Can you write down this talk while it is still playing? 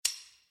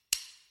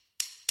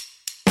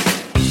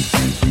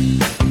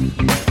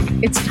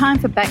It's time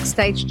for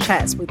Backstage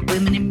Chats with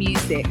Women in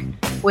Music,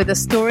 where the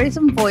stories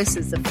and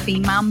voices of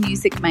female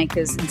music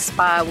makers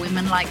inspire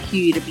women like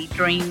you to be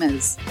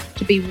dreamers,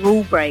 to be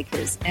rule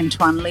breakers, and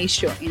to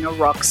unleash your inner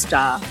rock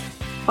star.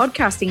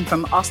 Podcasting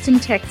from Austin,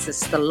 Texas,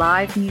 the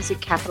live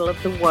music capital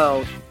of the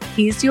world,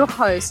 here's your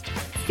host,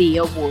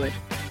 Thea Wood.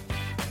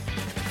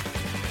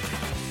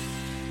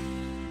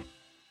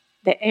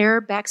 The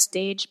air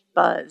backstage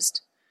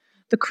buzzed.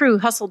 The crew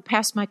hustled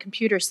past my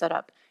computer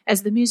setup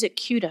as the music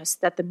cued us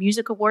that the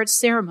Music Awards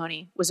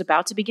ceremony was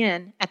about to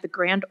begin at the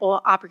Grand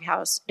Ole Opry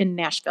House in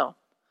Nashville.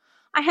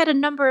 I had a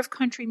number of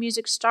country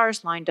music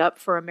stars lined up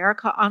for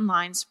America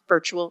Online's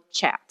virtual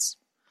chats.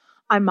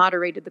 I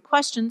moderated the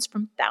questions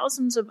from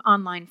thousands of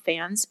online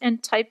fans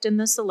and typed in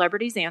the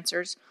celebrities'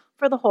 answers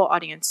for the whole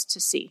audience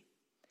to see.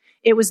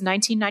 It was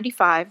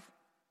 1995.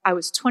 I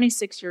was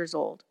 26 years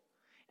old,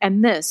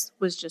 and this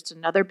was just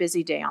another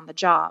busy day on the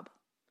job.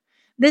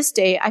 This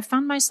day, I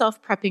found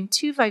myself prepping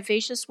two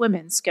vivacious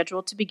women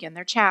scheduled to begin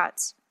their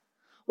chats.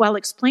 While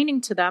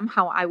explaining to them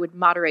how I would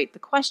moderate the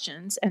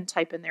questions and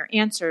type in their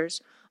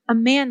answers, a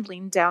man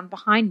leaned down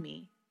behind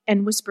me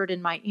and whispered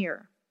in my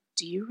ear,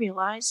 "Do you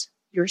realize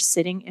you're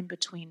sitting in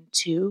between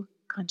two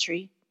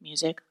country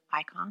music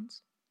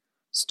icons?"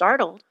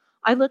 Startled,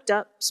 I looked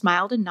up,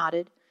 smiled and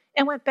nodded,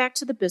 and went back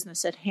to the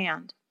business at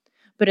hand.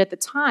 But at the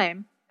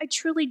time, I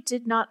truly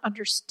did not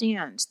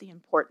understand the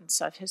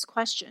importance of his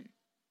question.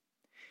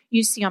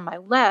 You see, on my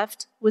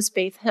left was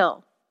Faith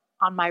Hill.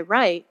 On my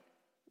right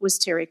was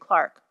Terry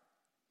Clark.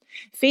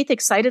 Faith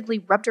excitedly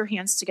rubbed her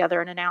hands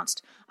together and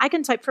announced, "I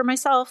can type for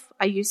myself.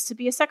 I used to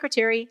be a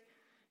secretary."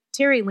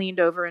 Terry leaned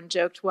over and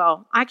joked,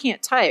 "Well, I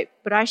can't type,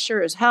 but I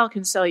sure as hell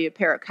can sell you a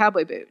pair of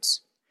cowboy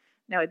boots."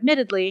 Now,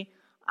 admittedly,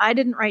 I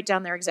didn't write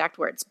down their exact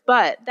words,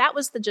 but that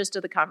was the gist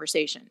of the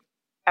conversation.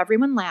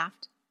 Everyone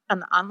laughed,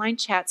 and the online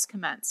chats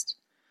commenced.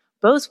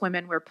 Both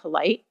women were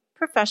polite,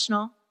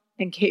 professional,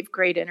 and gave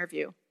great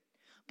interview.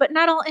 But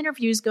not all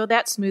interviews go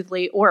that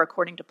smoothly or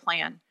according to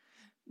plan.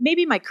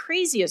 Maybe my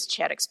craziest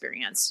chat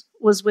experience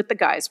was with the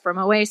guys from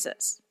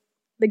Oasis.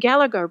 The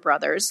Gallagher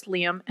brothers,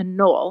 Liam and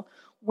Noel,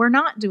 were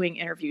not doing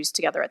interviews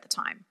together at the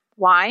time.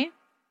 Why?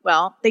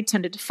 Well, they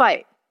tended to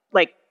fight,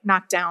 like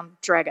knockdown,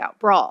 drag-out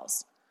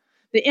brawls.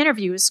 The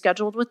interview was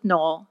scheduled with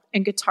Noel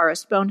and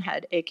guitarist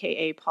Bonehead,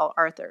 a.k.a. Paul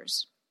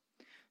Arthurs.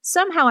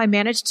 Somehow I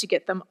managed to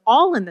get them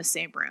all in the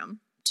same room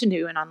to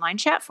do an online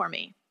chat for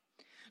me.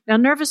 Now,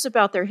 nervous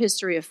about their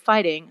history of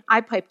fighting,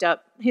 I piped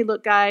up, "Hey,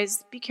 look,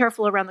 guys, be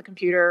careful around the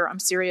computer. I'm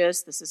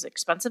serious. This is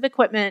expensive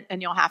equipment,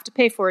 and you'll have to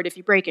pay for it if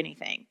you break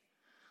anything."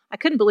 I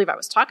couldn't believe I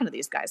was talking to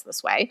these guys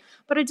this way,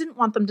 but I didn't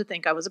want them to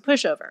think I was a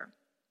pushover.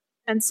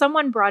 And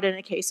someone brought in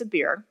a case of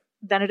beer.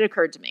 Then it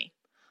occurred to me.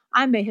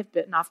 I may have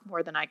bitten off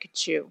more than I could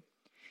chew.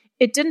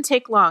 It didn't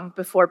take long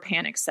before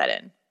panic set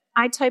in.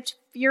 I typed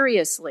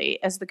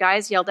furiously as the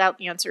guys yelled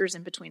out answers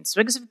in between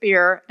swigs of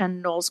beer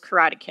and Noel's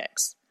karate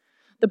kicks.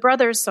 The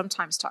brothers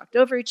sometimes talked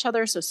over each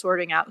other, so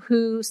sorting out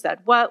who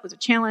said what was a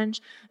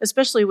challenge,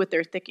 especially with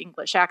their thick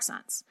English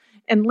accents.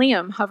 And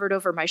Liam hovered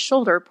over my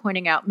shoulder,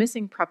 pointing out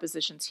missing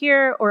prepositions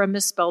here or a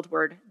misspelled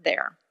word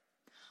there.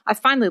 I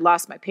finally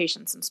lost my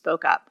patience and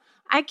spoke up.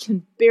 "I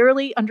can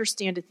barely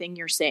understand a thing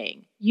you're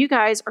saying. You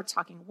guys are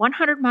talking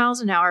 100 miles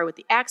an hour with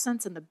the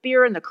accents and the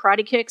beer and the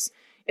karate kicks.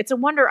 It's a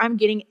wonder I'm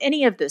getting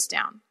any of this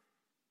down."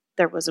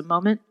 There was a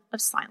moment of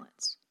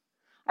silence.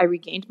 I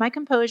regained my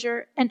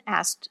composure and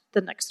asked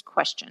the next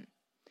question.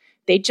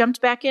 They jumped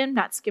back in,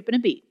 not skipping a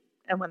beat.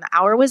 And when the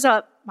hour was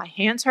up, my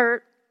hands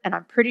hurt, and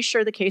I'm pretty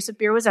sure the case of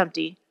beer was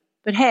empty.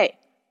 But hey,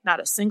 not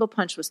a single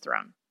punch was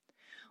thrown.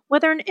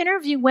 Whether an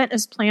interview went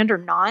as planned or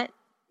not,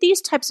 these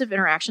types of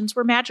interactions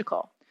were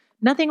magical.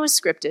 Nothing was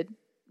scripted.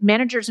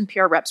 Managers and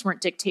PR reps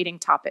weren't dictating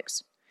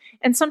topics.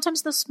 And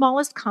sometimes the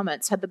smallest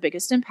comments had the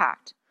biggest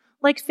impact,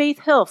 like Faith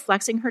Hill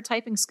flexing her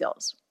typing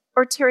skills,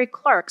 or Terry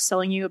Clark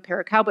selling you a pair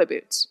of cowboy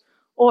boots,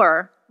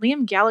 or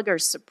Liam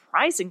Gallagher's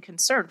surprising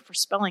concern for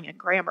spelling and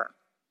grammar.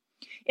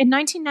 In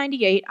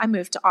 1998, I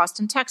moved to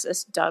Austin,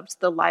 Texas, dubbed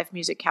the live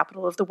music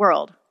capital of the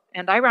world.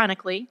 And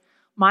ironically,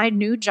 my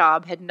new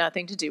job had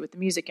nothing to do with the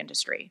music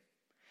industry.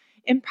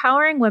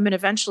 Empowering women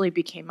eventually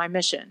became my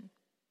mission.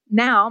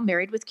 Now,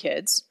 married with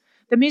kids,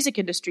 the music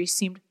industry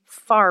seemed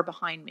far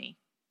behind me.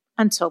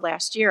 Until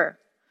last year.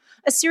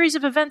 A series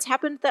of events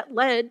happened that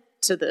led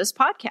to this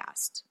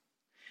podcast.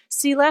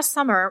 See, last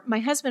summer, my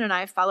husband and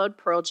I followed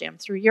Pearl Jam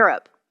through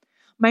Europe.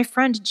 My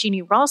friend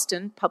Jeannie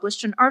Ralston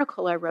published an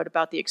article I wrote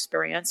about the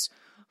experience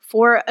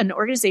for an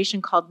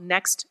organization called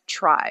Next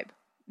Tribe.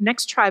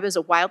 Next Tribe is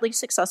a wildly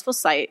successful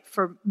site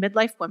for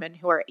midlife women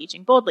who are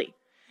aging boldly.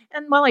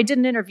 And while I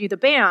didn't interview the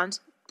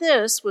band,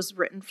 this was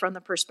written from the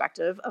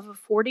perspective of a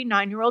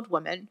 49-year-old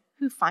woman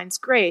who finds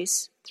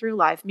grace through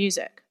live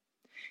music.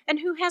 And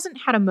who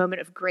hasn't had a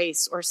moment of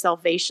grace or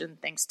salvation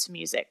thanks to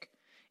music?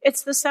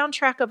 It's the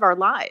soundtrack of our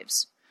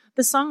lives.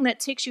 The song that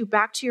takes you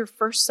back to your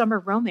first summer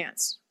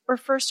romance or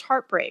first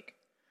heartbreak,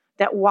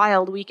 that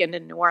wild weekend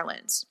in New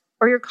Orleans,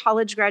 or your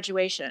college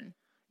graduation,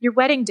 your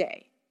wedding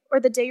day, or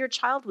the day your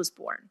child was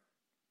born,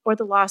 or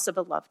the loss of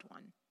a loved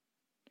one.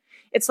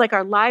 It's like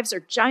our lives are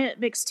giant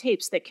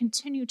mixtapes that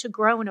continue to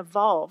grow and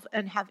evolve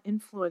and have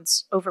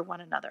influence over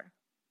one another.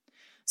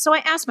 So I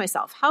asked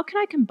myself, how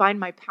can I combine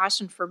my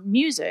passion for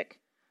music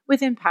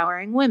with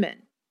empowering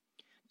women?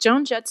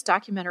 Joan Jett's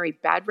documentary,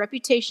 Bad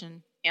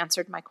Reputation,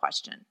 answered my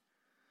question.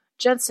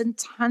 Jett's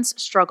intense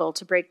struggle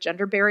to break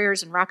gender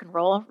barriers in rock and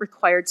roll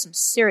required some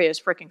serious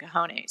frickin'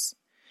 cojones.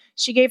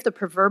 She gave the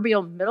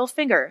proverbial middle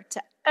finger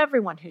to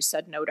everyone who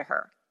said no to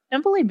her.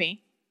 And believe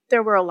me,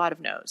 there were a lot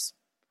of no's.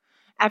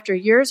 After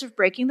years of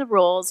breaking the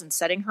rules and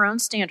setting her own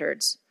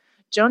standards,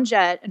 Joan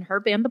Jett and her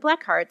band, the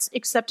Blackhearts,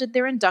 accepted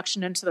their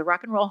induction into the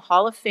Rock and Roll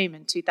Hall of Fame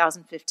in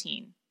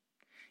 2015.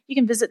 You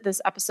can visit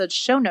this episode's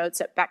show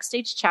notes at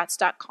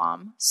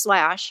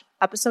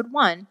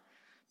backstagechats.com/episode1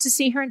 to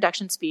see her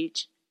induction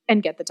speech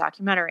and get the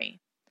documentary.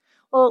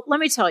 Well, let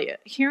me tell you,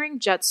 hearing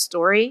Jett's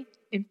story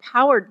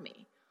empowered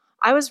me.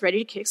 I was ready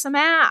to kick some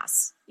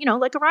ass,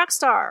 like a rock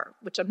star,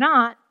 which I'm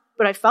not,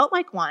 but I felt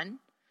like one.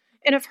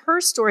 And if her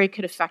story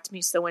could affect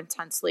me so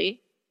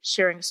intensely,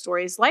 sharing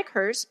stories like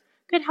hers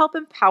could help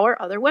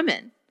empower other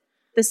women.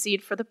 The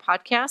seed for the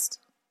podcast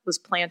was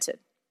planted.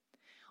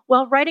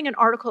 While writing an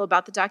article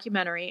about the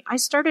documentary, I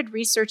started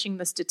researching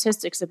the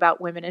statistics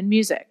about women in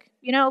music.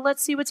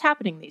 Let's see what's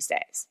happening these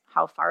days.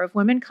 How far have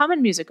women come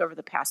in music over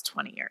the past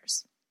 20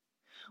 years?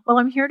 Well,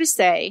 I'm here to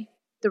say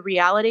the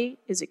reality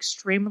is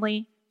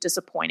extremely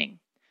disappointing.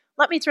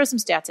 Let me throw some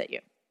stats at you.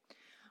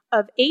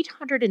 Of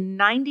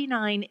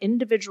 899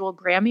 individual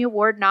Grammy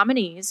Award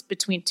nominees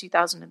between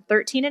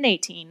 2013 and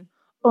 18,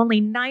 only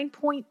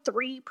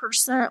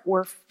 9.3%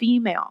 were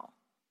female.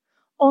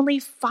 Only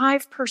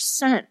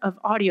 5% of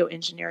audio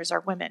engineers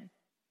are women.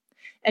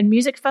 And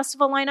music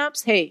festival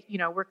lineups, hey,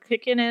 we're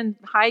kicking in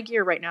high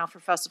gear right now for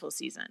festival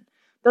season.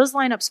 Those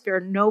lineups fare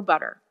no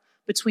better.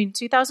 Between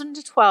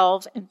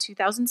 2012 and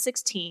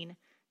 2016,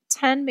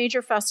 10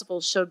 major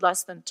festivals showed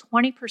less than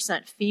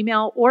 20%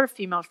 female or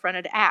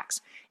female-fronted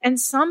acts, and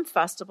some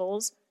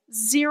festivals,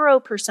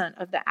 0%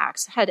 of the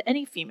acts had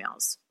any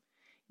females.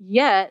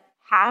 Yet,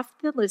 half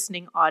the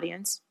listening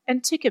audience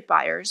and ticket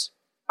buyers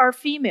are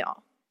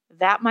female.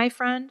 That, my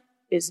friend,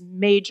 is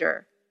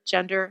major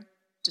gender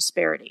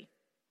disparity.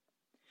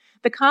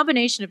 The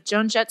combination of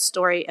Joan Jett's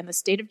story and the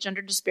state of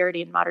gender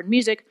disparity in modern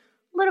music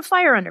lit a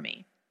fire under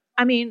me.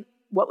 I mean,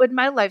 what would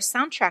my life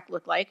soundtrack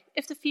look like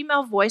if the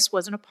female voice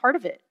wasn't a part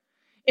of it?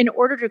 In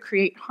order to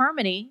create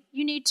harmony,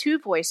 you need two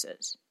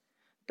voices.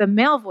 The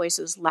male voice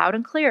is loud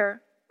and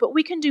clear, but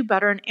we can do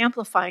better in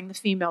amplifying the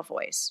female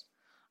voice.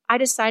 I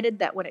decided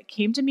that when it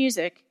came to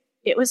music,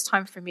 it was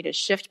time for me to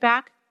shift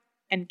back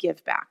and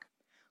give back,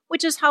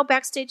 which is how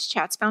Backstage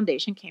Chats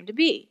Foundation came to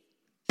be.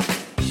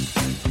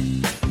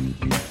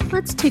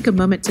 Let's take a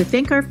moment to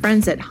thank our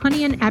friends at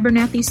Honey and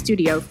Abernathy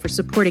Studio for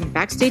supporting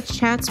Backstage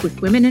Chats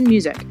with Women in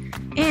Music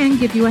and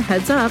give you a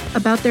heads up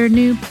about their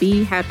new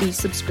Be Happy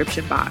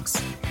subscription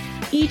box.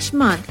 Each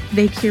month,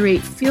 they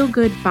curate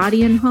feel-good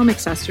body and home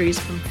accessories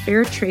from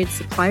fair trade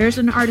suppliers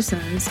and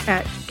artisans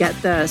at, get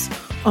this,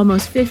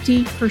 almost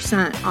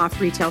 50% off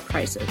retail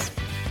prices.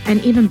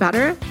 And even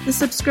better, the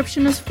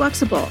subscription is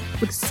flexible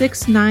with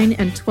 6, 9,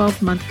 and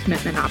 12-month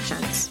commitment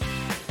options.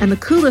 And the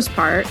coolest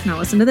part, now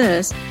listen to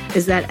this,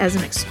 is that as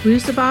an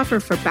exclusive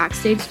offer for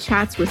Backstage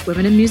Chats with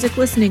Women in Music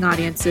listening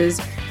audiences,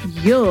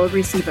 you'll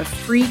receive a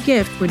free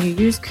gift when you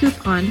use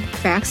coupon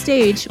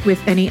BACKSTAGE with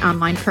any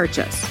online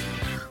purchase.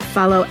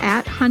 Follow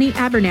at Honey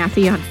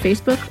Abernathy on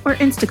Facebook or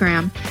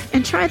Instagram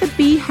and try the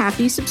Be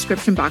Happy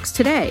subscription box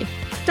today.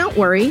 Don't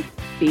worry,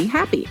 be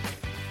happy.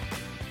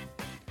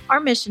 Our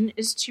mission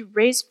is to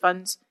raise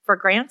funds for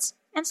grants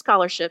and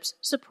scholarships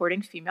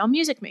supporting female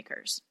music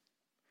makers.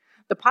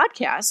 The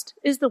podcast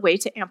is the way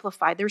to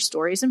amplify their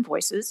stories and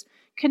voices,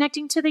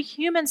 connecting to the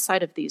human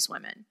side of these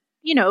women.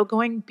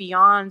 Going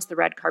beyond the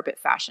red carpet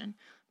fashion,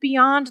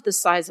 beyond the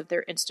size of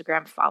their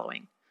Instagram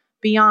following,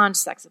 beyond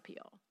sex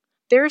appeal.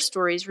 Their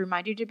stories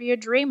remind you to be a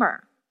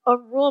dreamer, a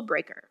rule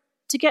breaker,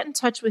 to get in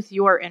touch with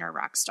your inner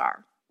rock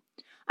star.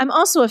 I'm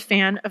also a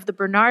fan of the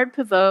Bernard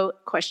Pivot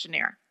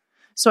questionnaire,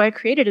 so I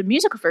created a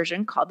musical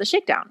version called The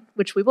Shakedown,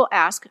 which we will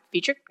ask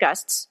featured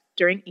guests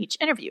during each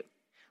interview.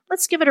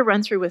 Let's give it a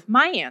run through with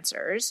my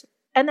answers,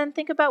 and then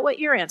think about what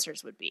your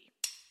answers would be.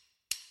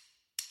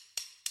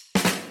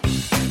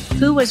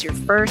 Who was your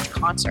first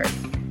concert?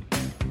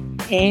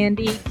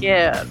 Andy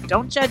Gibb.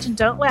 Don't judge and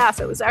don't laugh.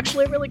 It was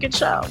actually a really good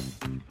show.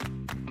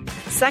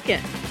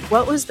 Second,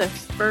 what was the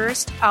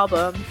first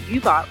album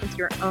you bought with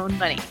your own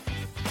money?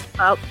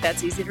 Oh,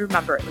 that's easy to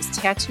remember. It was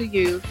Tattoo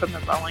You from the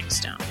Rolling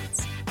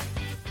Stones.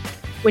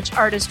 Which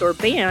artist or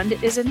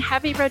band is in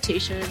heavy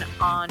rotation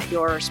on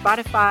your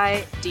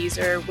Spotify,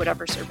 Deezer,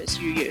 whatever service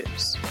you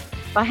use?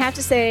 Well, I have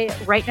to say,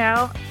 right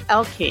now,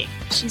 Elle King.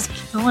 She's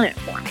killing it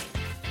for me.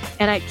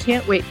 And I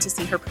can't wait to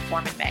see her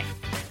perform in May.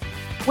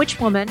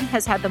 Which woman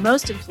has had the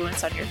most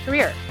influence on your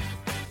career?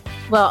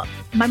 Well,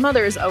 my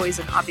mother is always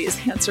an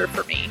obvious answer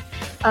for me.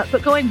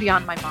 But going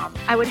beyond my mom,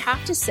 I would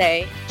have to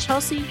say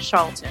Chelsea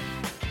Charlton.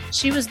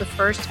 She was the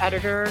first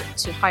editor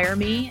to hire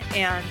me,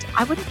 and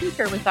I wouldn't be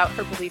here without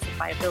her belief in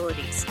my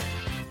abilities.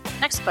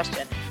 Next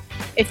question.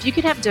 If you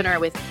could have dinner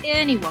with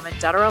any woman,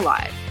 dead or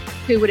alive,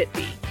 who would it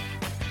be?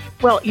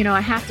 Well,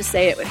 I have to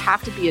say it would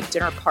have to be a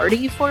dinner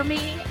party for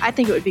me. I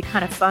think it would be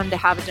kind of fun to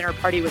have a dinner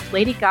party with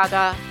Lady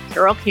Gaga,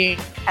 Carole King,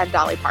 and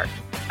Dolly Parton.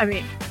 I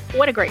mean,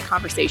 what a great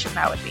conversation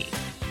that would be.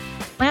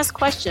 Last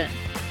question.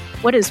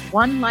 What is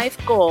one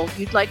life goal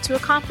you'd like to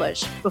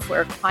accomplish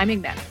before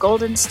climbing that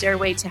golden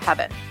stairway to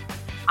heaven?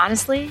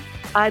 Honestly,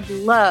 I'd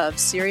love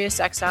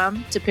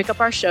SiriusXM to pick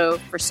up our show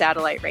for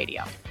satellite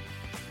radio.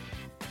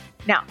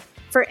 Now,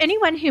 for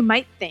anyone who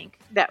might think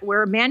that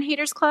we're a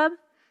man-haters club,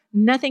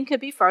 nothing could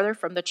be farther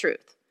from the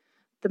truth.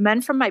 The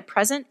men from my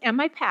present and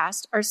my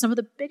past are some of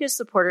the biggest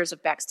supporters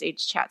of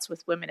Backstage Chats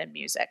with Women in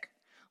Music.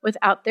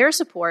 Without their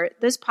support,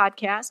 this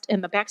podcast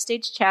and the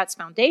Backstage Chats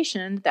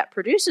Foundation that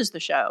produces the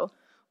show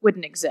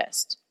wouldn't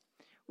exist.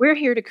 We're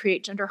here to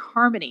create gender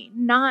harmony,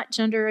 not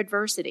gender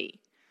adversity.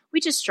 We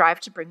just strive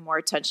to bring more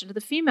attention to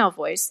the female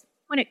voice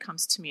when it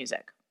comes to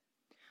music.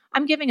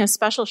 I'm giving a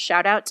special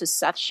shout out to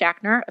Seth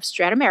Shackner of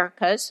Strat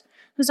Americas,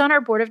 who's on our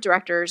board of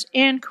directors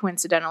and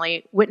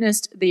coincidentally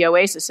witnessed the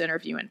Oasis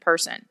interview in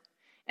person,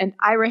 and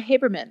Ira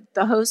Haberman,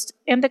 the host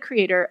and the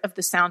creator of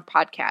the Sound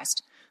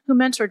podcast, who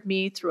mentored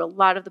me through a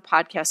lot of the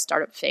podcast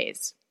startup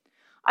phase.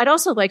 I'd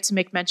also like to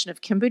make mention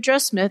of Kim Boudreaux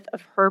Smith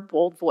of Her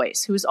Bold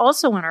Voice, who is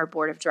also on our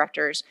board of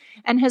directors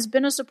and has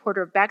been a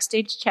supporter of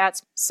Backstage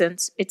Chats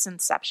since its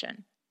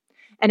inception.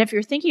 And if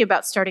you're thinking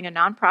about starting a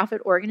nonprofit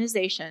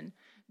organization,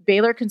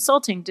 Baylor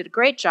Consulting did a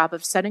great job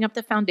of setting up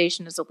the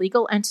foundation as a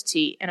legal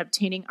entity and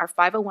obtaining our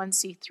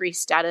 501c3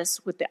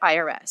 status with the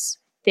IRS.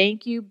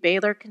 Thank you,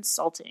 Baylor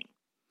Consulting.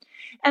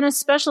 And a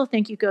special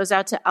thank you goes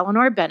out to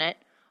Eleanor Bennett,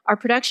 our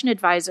production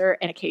advisor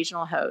and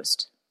occasional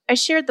host. I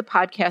shared the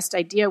podcast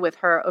idea with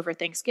her over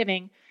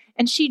Thanksgiving,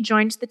 and she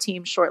joined the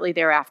team shortly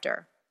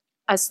thereafter.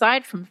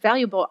 Aside from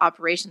valuable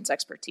operations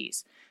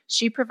expertise,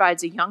 she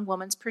provides a young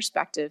woman's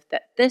perspective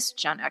that this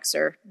Gen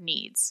Xer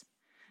needs.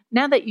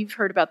 Now that you've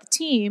heard about the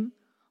team,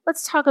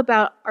 let's talk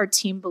about our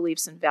team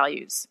beliefs and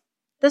values.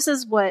 This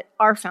is what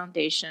our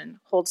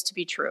foundation holds to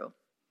be true.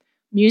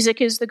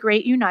 Music is the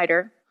great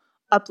uniter.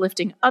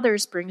 Uplifting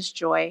others brings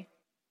joy.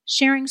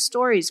 Sharing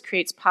stories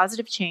creates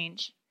positive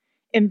change.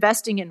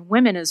 Investing in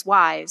women is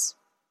wise.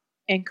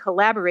 And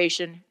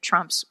collaboration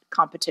trumps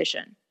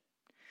competition.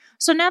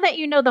 So now that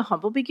you know the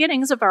humble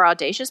beginnings of our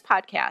audacious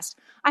podcast,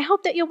 I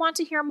hope that you'll want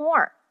to hear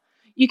more.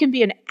 You can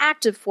be an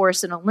active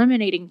force in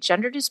eliminating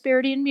gender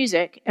disparity in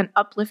music and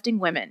uplifting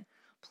women.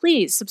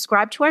 Please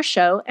subscribe to our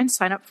show and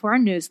sign up for our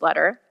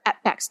newsletter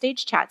at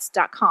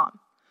backstagechats.com.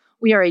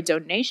 We are a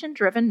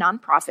donation-driven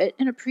nonprofit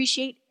and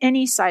appreciate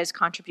any size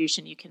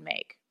contribution you can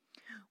make.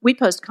 We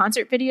post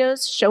concert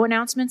videos, show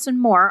announcements, and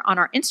more on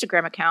our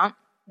Instagram account.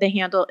 The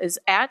handle is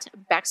at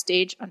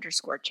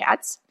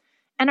 @backstage_chats.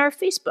 And our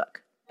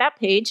Facebook. That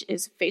page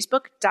is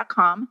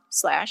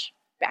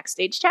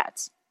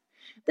facebook.com/backstagechats.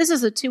 This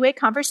is a two-way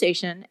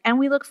conversation, and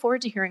we look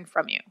forward to hearing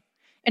from you.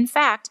 In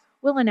fact,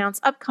 we'll announce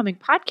upcoming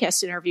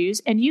podcast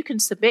interviews, and you can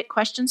submit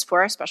questions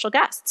for our special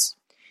guests.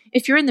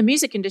 If you're in the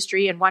music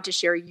industry and want to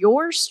share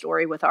your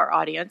story with our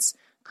audience,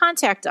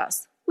 contact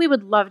us. We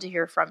would love to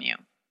hear from you.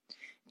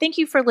 Thank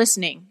you for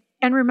listening,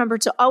 and remember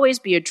to always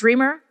be a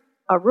dreamer,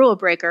 a rule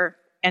breaker,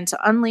 and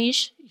to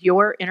unleash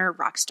your inner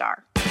rock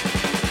star.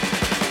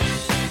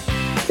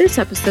 This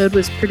episode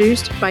was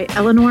produced by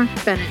Eleanor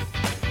Bennett.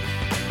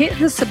 Hit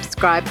the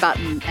subscribe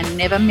button and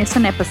never miss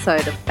an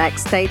episode of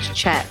Backstage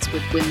Chats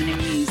with Women in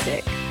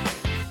Music.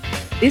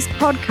 This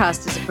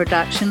podcast is a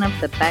production of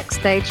the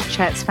Backstage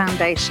Chats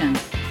Foundation,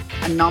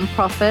 a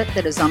non-profit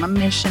that is on a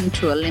mission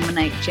to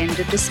eliminate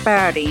gender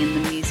disparity in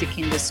the music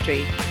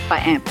industry by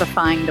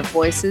amplifying the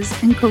voices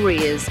and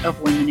careers of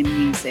women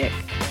in music.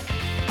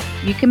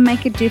 You can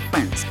make a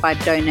difference by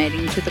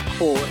donating to the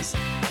cause.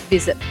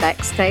 Visit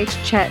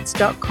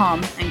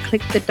backstagechats.com and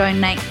click the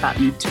donate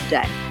button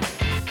today.